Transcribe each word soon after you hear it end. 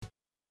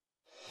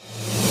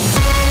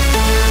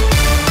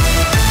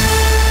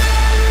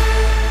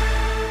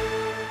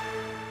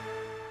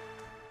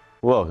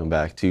Welcome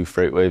back to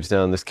FreightWaves.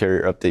 Now in this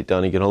carrier update,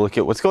 Donny, going to look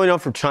at what's going on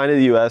from China to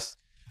the U.S.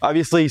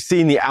 Obviously,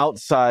 seeing the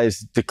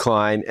outsized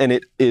decline, and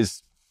it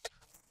is,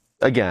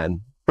 again,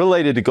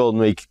 related to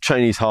Golden Week,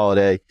 Chinese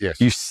holiday. Yes.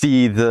 You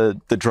see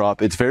the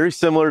drop. It's very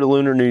similar to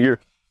Lunar New Year.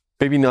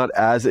 Maybe not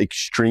as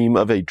extreme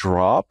of a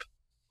drop,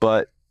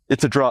 but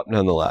it's a drop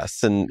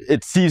nonetheless. And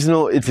it's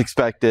seasonal. It's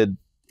expected.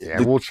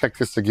 Yeah, we'll check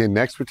this again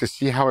next week to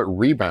see how it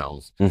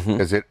rebounds.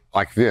 Is it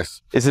like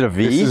this? Is it a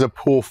V? This is a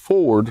pull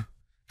forward,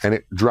 and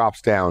it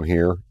drops down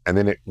here, and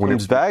then when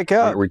it back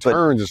up, when it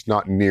returns, it's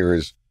not near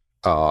as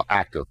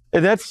active.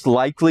 And that's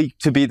likely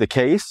to be the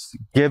case,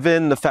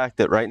 given the fact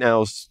that right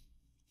now,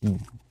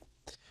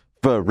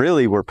 but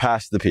really we're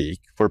past the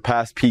peak. We're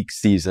past peak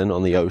season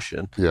on the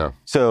ocean. Yeah.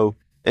 So,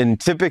 and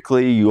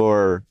typically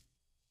your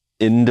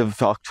end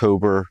of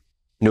October,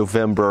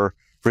 November,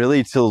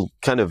 really till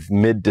kind of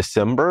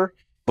mid-December,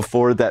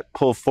 before that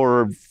pull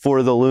forward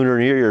for the Lunar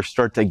New Year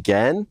starts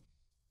again,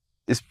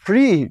 is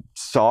pretty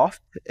soft.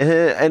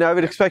 And I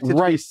would expect it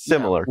to be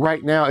similar. Yeah.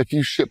 Right now, if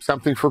you ship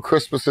something for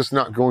Christmas, it's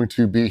not going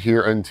to be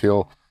here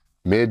until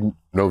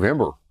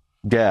mid-November.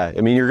 Yeah,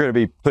 I mean, you're going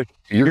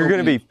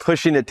to be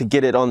pushing it to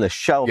get it on the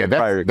shelf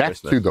prior to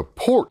that's Christmas. to the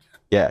port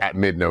at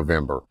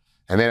mid-November.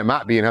 And then it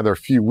might be another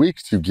few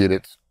weeks to get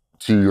it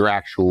to your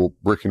actual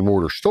brick and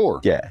mortar store.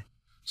 Yeah.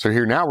 So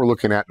here now we're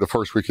looking at the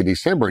first week of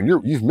December, and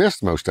you've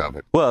missed most of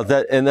it. Well,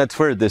 that's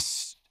where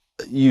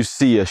you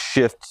see a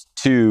shift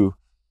to,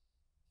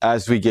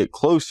 as we get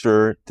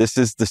closer. This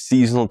is the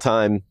seasonal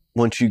time.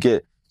 Once you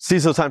get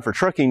seasonal time for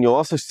trucking, you'll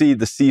also see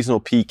the seasonal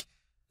peak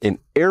in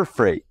air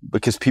freight,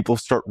 because people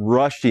start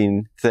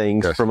rushing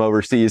things from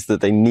overseas that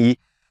they need.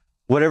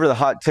 Whatever the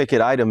hot ticket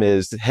item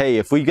is, hey,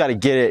 if we got to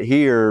get it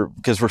here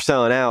because we're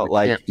selling out,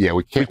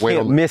 we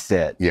can't miss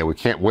it. Yeah, we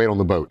can't wait on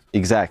the boat.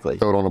 Exactly.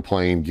 Throw it on a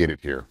plane, get it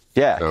here.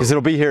 Yeah, because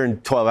it'll be here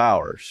in 12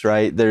 hours,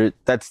 right?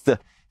 That's the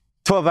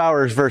 12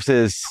 hours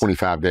versus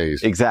 25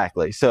 days.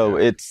 Exactly. So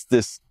it's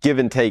this give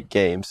and take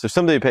game. So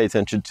something to pay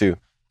attention to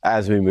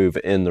as we move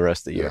in the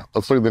rest of the year. Yeah.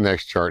 Let's look at the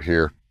next chart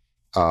here.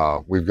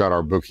 We've got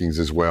our bookings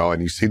as well,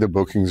 and you see the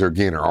bookings are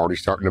already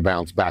starting to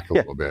bounce back a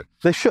little bit.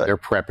 They should. They're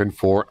prepping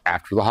for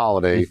after the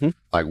holiday.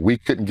 Like, we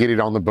couldn't get it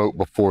on the boat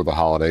before the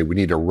holiday. We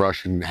need to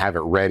rush and have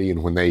it ready,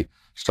 and when they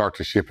start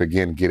to ship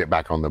again, get it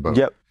back on the boat.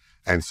 Yep.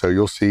 And so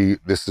you'll see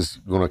this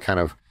is going to kind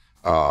of,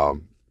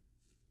 kind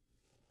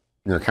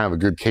of a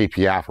good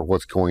KPI for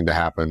what's going to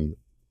happen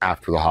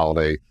after the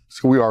holiday.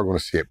 So we are going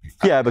to see it.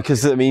 Yeah,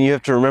 because I mean, you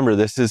have to remember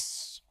this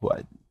is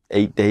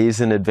 8 days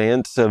in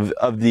advance of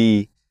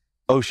the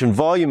Ocean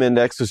Volume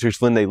Index, which is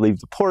when they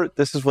leave the port.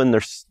 This is when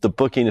the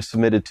booking is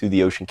submitted to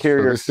the ocean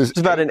carrier. So it's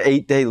about an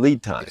 8-day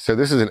lead time. So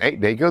this is an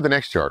 8-day. Go to the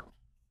next chart.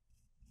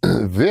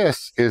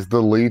 This is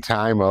the lead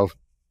time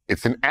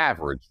it's an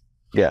average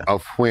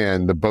of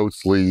when the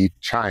boats leave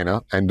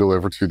China and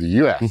deliver to the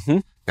U.S.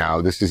 Now,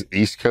 this is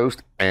East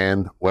Coast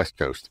and West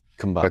Coast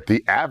combined. But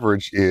the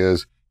average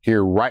is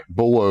here right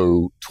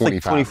below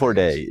 25 24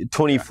 days,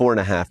 24 and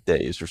a half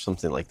days or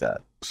something like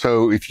that.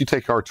 So if you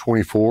take our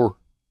 24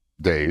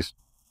 days,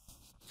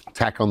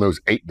 tack on those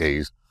 8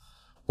 days,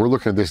 we're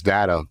looking at this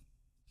data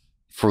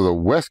for the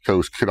West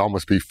Coast could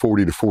almost be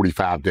 40 to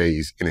 45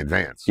 days in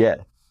advance. Yeah.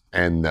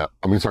 And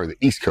the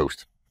East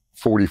Coast,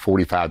 40,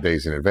 45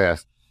 days in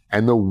advance.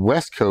 And the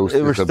West Coast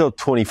we're still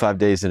 25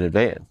 days in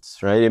advance,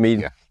 right? I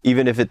mean,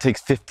 even if it takes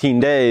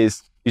 15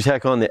 days, you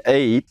tack on the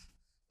 8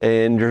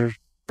 and you're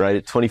right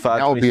at 25.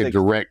 That would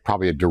be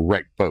probably a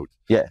direct boat.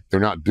 Yeah. They're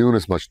not doing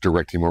as much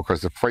direct anymore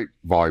because the freight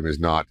volume is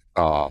not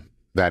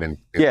that in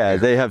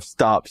they have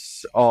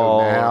stops all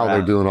so now around.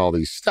 They're doing all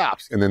these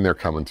stops, and then they're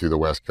coming to the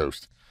West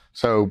Coast.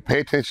 So pay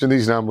attention to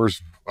these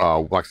numbers.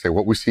 Like I say,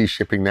 what we see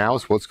shipping now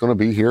is what's going to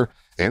be here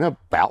in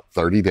about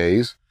 30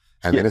 days.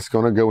 And then it's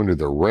going to go into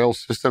the rail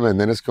system,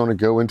 and then it's going to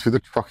go into the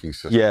trucking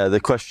system. Yeah, the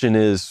question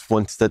is,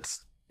 once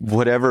that's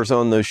whatever's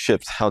on those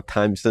ships, how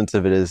time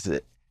sensitive is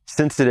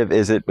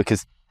it?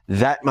 Because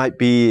that might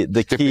be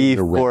the key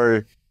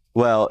for,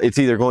 it's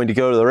either going to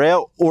go to the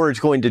rail or it's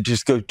going to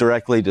just go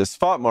directly to the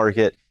spot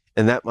market.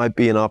 And that might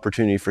be an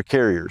opportunity for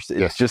carriers.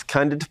 It just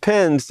kind of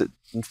depends.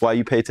 That's why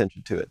you pay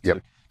attention to it. Yep.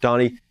 So,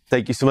 Donny,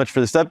 thank you so much for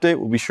this update.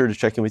 We'll be sure to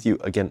check in with you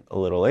again a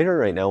little later.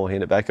 Right now, we'll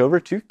hand it back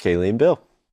over to Kaylee and Bill.